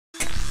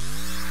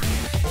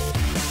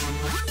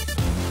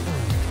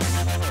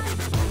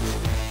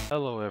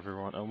Hello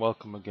everyone and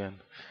welcome again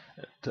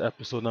to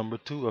episode number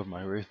 2 of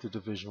my race to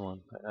Division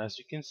 1. And as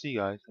you can see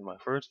guys, in my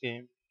first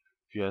game,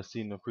 if you have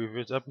seen the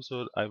previous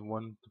episode, I've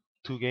won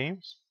 2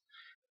 games.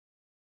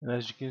 And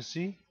as you can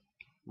see,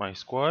 my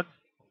squad,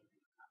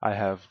 I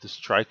have the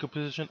striker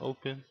position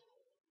open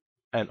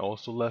and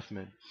also left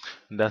mid.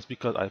 And that's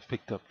because I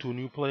picked up 2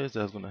 new players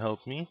that's going to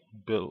help me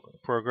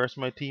progress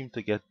my team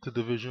to get to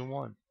Division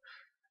 1.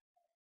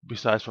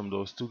 Besides from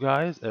those 2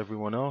 guys,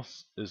 everyone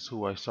else is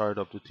who I started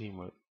up the team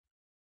with.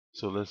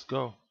 So let's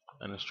go.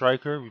 And the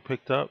striker we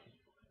picked up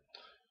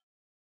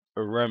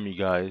a Remy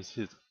guys.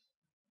 His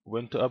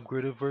winter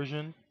upgraded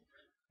version.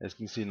 As you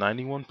can see,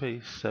 91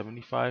 pace,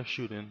 75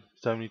 shooting,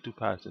 72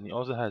 passing. He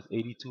also has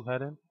 82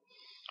 heading.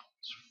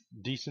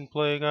 Decent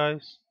player,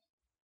 guys.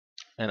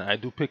 And I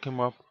do pick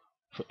him up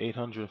for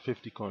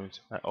 850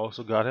 coins. I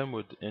also got him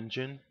with the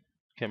engine,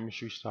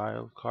 chemistry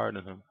style card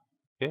in him.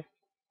 Okay.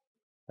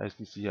 As you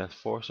can see, he has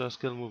 4-star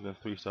skill move and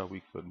 3-star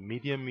weak foot.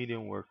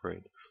 Medium work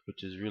rate,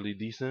 which is really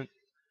decent.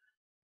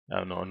 I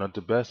don't know, not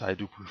the best. I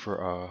do prefer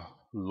a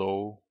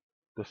low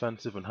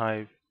defensive and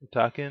high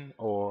attacking,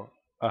 or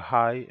a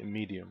high and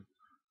medium.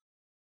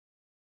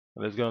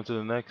 Let's go on to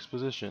the next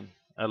position.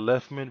 At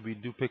left mid, we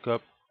do pick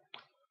up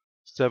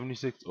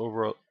 76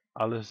 overall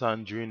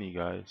Alessandrini,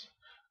 guys.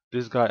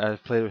 This guy,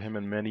 I've played with him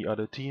in many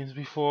other teams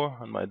before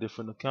on my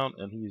different account,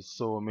 and he is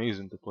so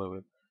amazing to play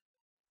with.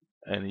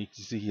 And you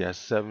can see he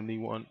has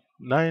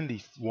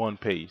 91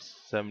 pace,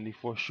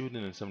 74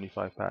 shooting, and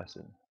 75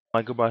 passing.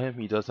 Like about him,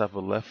 he does have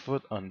a left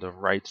foot on the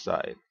right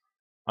side,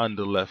 on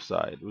the left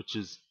side, which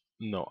is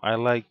no. I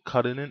like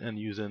cutting it and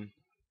using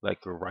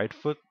like a right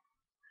foot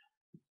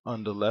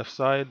on the left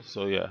side.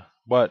 So yeah,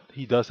 but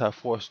he does have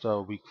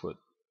 4-star weak foot.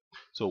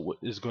 So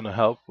it's gonna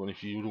help when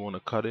if you want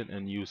to cut it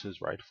and use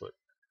his right foot.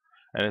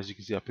 And as you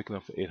can see, I'm picking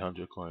up for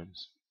 800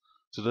 coins.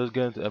 So let's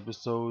get into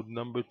episode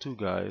number 2,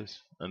 guys,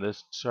 and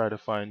let's try to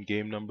find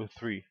game number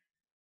 3.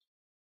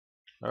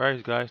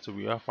 Alright guys, so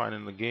we are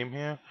finding the game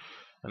here,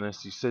 and let's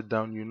see Sit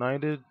Down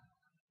United,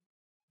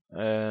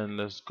 and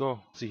let's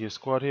go. See his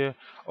squad here.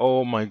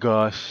 Oh my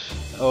gosh,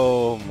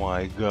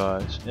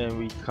 and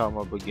we come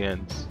up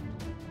against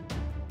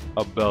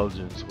a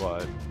Belgian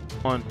squad.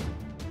 On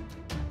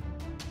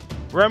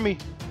Remy!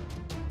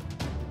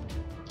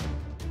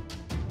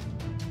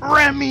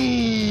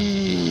 Remy!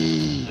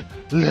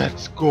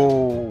 Let's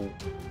go!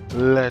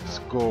 Let's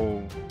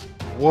go!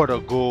 What a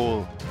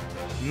goal!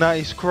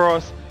 Nice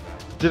cross.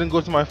 Didn't go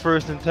to my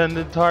first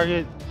intended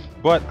target,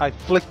 but I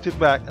flicked it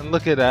back, and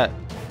look at that.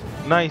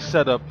 Nice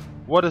setup.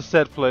 What a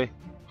set play.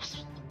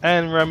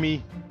 And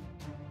Remy,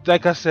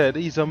 like I said,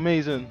 he's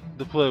amazing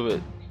to play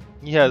with.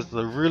 He has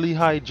the really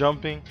high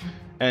jumping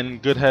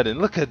and good heading.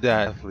 Look at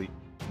that athlete.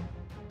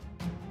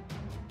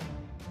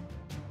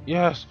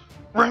 Yes,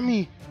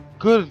 Remy,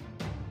 good.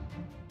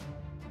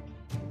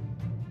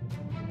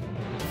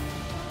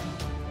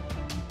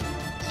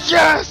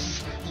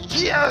 Yes!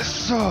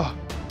 Yes!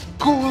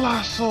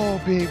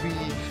 Golazo, baby!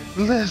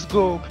 Let's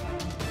go!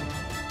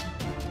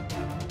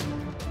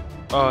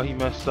 Oh, he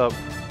messed up.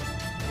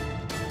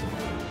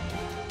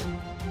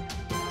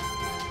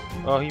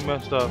 Oh, he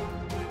messed up.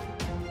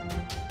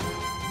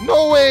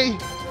 No way!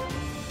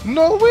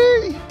 No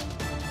way!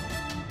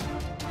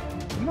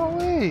 No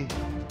way!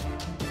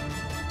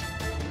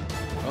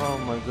 Oh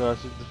my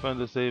gosh, his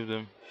defender saved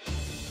him.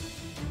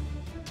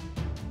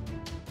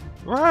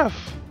 Ref!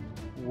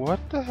 What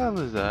the hell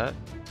is that?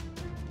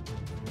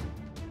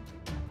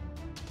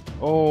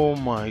 Oh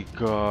my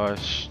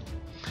gosh.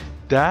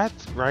 That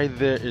right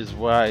there is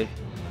why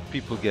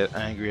people get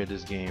angry at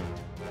this game.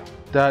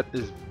 That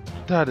is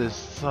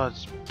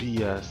such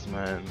BS,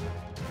 man.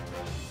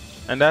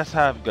 And that's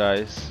half,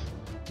 guys.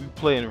 We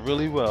playing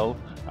really well,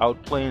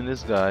 outplaying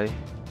this guy.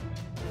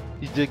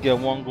 He did get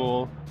 1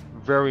 goal,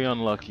 very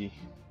unlucky.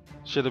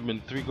 Should have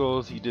been 3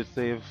 goals. He did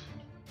save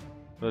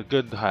a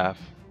good half.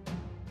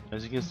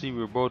 As you can see,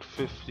 we're both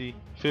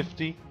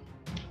 50-50.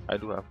 I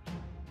do have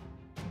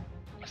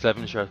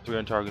 7 shots, 3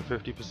 on target,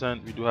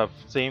 50%. We do have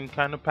same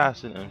kind of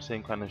passing and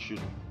same kind of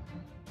shooting.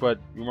 But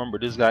remember,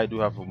 this guy do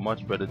have a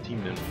much better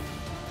team than me.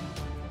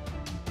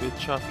 Bit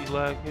choppy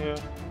lag here.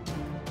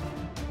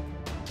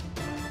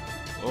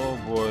 Oh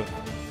boy.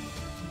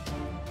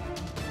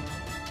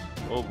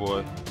 Oh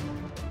boy.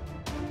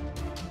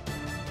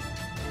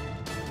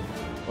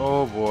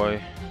 Oh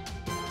boy.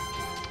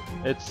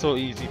 It's so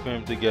easy for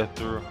him to get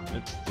through.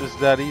 It's just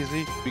that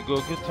easy. We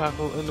go good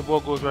tackle and the ball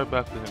goes right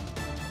back to him.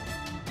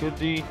 Good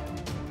D.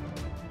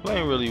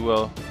 Playing really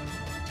well.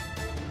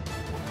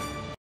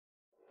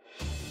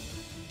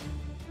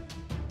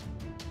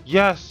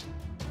 Yes!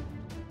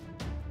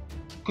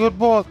 Good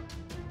ball!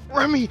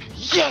 Remy!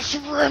 Yes,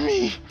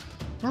 Remy!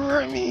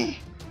 Remy!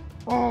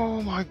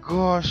 Oh my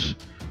gosh!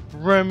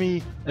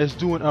 Remy is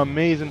doing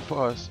amazing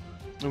for us.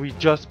 And we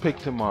just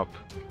picked him up.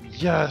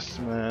 Yes,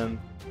 man.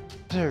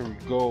 There we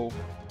go.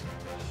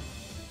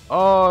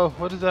 Oh,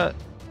 what is that?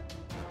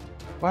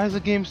 Why is the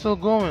game still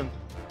going?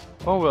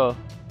 Oh well.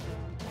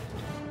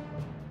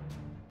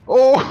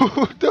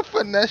 Oh, the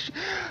finesse.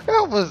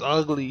 That was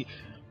ugly.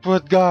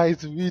 But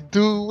guys, we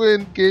do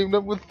win game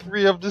number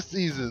 3 of the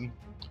season.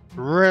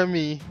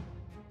 Remy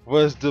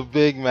was the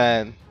big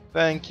man.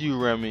 Thank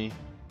you, Remy.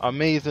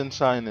 Amazing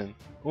signing.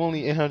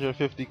 Only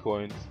 850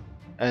 coins,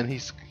 and he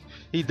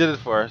did it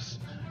for us.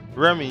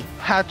 Remy,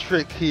 hat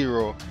trick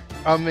hero.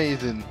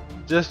 Amazing.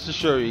 Just to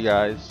show you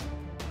guys,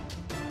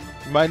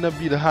 might not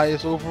be the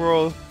highest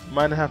overall,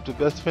 might not have the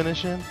best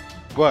finishing,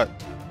 but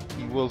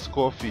he will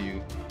score for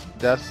you.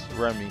 That's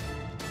Remy.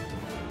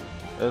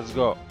 Let's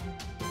go.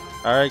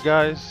 Alright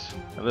guys,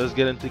 let's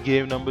get into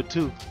game number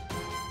 2.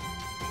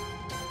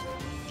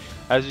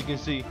 As you can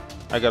see,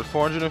 I got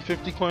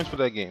 450 coins for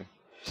that game.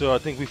 So I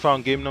think we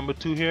found game number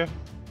 2 here.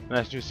 And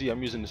as you can see,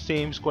 I'm using the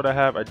same squad I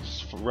have. I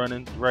just run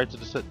in right to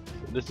the set.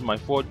 This is my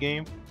 4th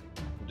game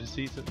of the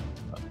season,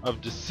 of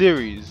the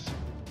series.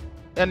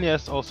 And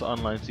yes, also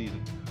online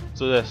season.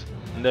 So yes,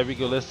 and there we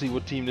go. Let's see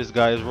what team this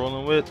guy is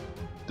rolling with.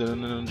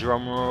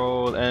 Drum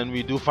roll, and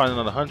we do find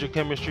another 100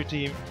 chemistry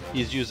team.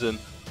 He's using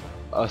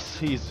us.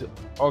 He's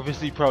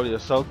obviously probably a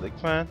Celtic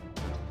fan,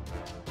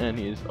 and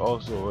he is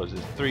also was his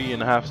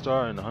 3.5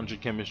 star and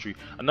 100 chemistry.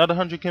 Another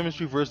 100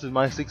 chemistry versus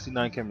my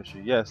 69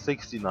 chemistry. Yes,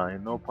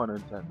 69. No pun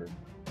intended.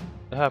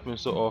 It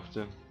happens so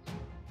often.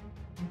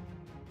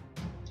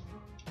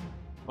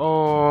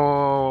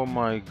 Oh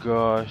my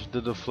gosh,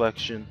 the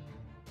deflection.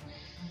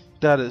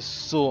 That is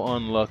so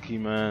unlucky,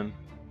 man.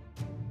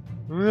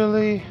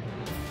 Really?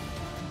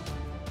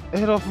 It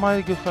hit off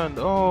my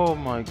defender. Oh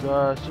my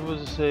gosh, it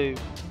was a save.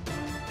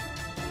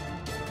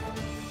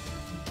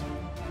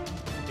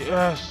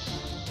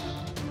 Yes!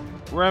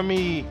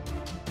 Remy!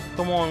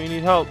 Come on, you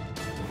need help.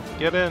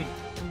 Get in.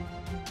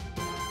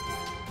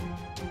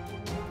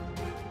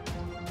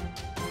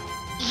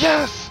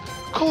 Yes!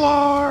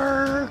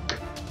 Clark!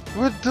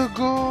 With the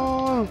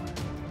goal!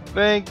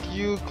 Thank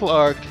you,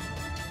 Clark.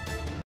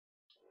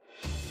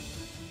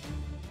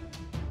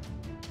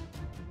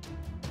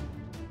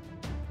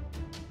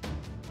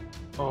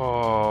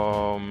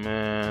 Oh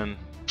man.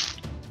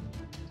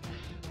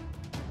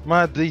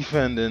 My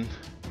defending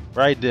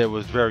right there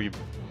was very...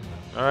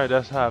 Alright,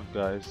 that's half,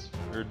 guys.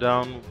 We're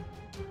down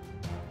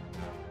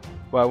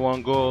by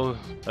 1 goal.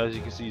 As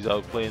you can see, he's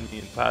outplaying me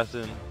in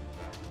passing,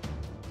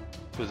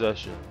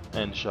 possession,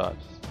 and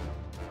shots.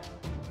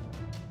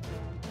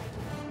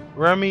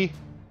 Remy!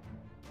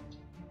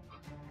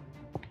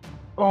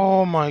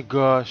 Oh my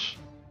gosh.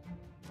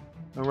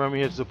 And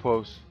Remy hits the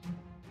post.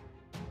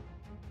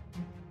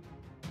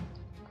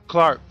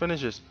 Clark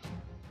finishes.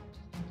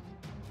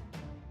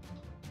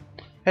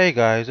 Hey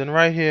guys, and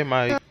right here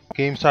my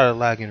game started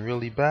lagging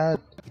really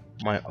bad.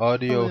 My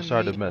audio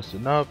started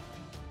messing up,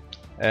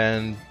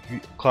 and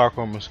Clark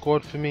almost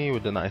scored for me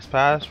with a nice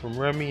pass from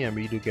Remy, and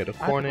we do get a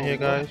corner here,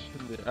 guys.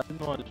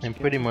 And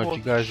pretty much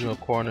you guys know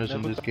corners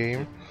in this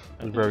game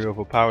is very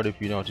overpowered if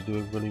you know how to do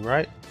it really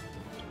right.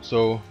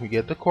 So we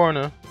get the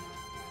corner,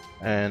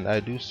 and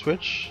I do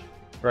switch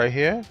right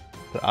here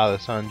to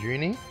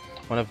Alessandrini,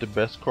 one of the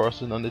best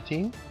crossers on the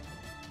team.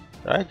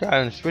 Right,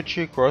 guys, and switch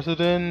it, cross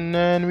it in,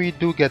 and we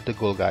do get the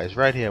goal, guys.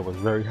 Right here, I was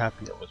very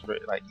happy. I was very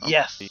like,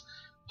 yes,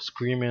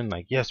 screaming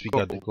like, yes, we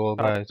got the goal,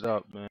 guys.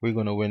 We're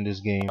gonna win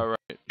this game.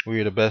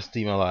 We're the best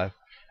team alive.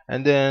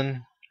 And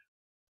then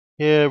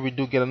here we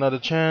do get another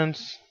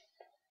chance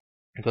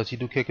because he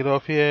do kick it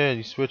off here.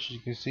 He switch, you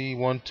can see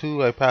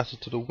 1-2. I pass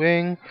it to the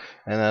wing,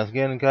 and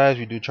again, guys,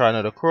 we do try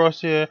another cross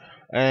here,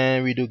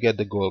 and we do get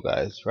the goal,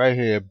 guys. Right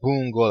here,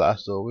 boom, goal.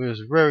 So we was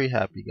very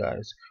happy,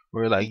 guys.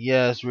 We're like,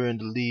 yes, we're in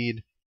the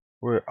lead.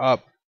 We're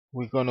up.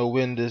 We're gonna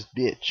win this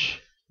bitch.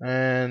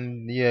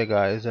 And yeah,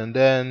 guys. And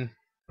then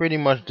pretty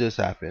much this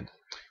happened.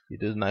 He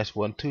did a nice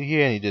 1-2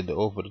 here, and he did the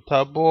over the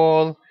top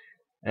ball.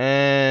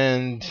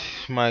 And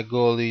my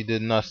goalie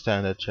did not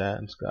stand a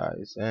chance,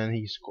 guys. And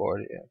he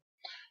scored here.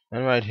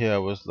 And right here, I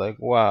was like,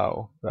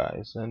 wow,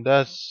 guys. And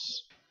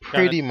that's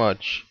pretty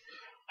much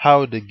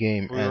how the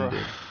game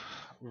ended.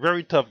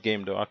 Very tough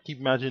game, though. I keep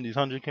imagining these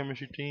 100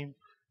 chemistry team.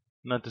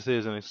 Not to say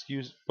it's an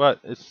excuse,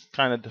 but it's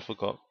kind of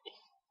difficult.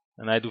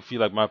 And I do feel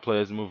like my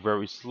players move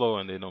very slow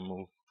and they don't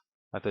move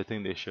as I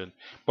think they should.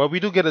 But we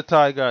do get a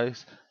tie,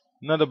 guys.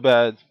 Not a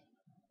bad.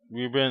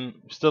 We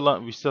still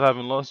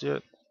haven't lost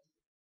yet,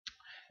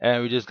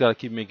 and we just gotta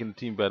keep making the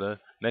team better.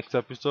 Next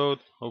episode,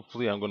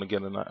 hopefully, I'm gonna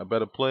get a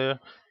better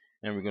player,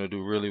 and we're gonna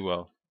do really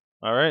well.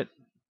 All right.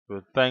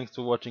 But thanks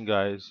for watching,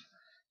 guys.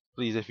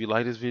 Please, if you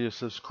like this video,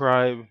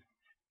 subscribe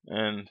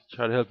and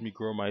try to help me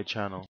grow my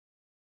channel.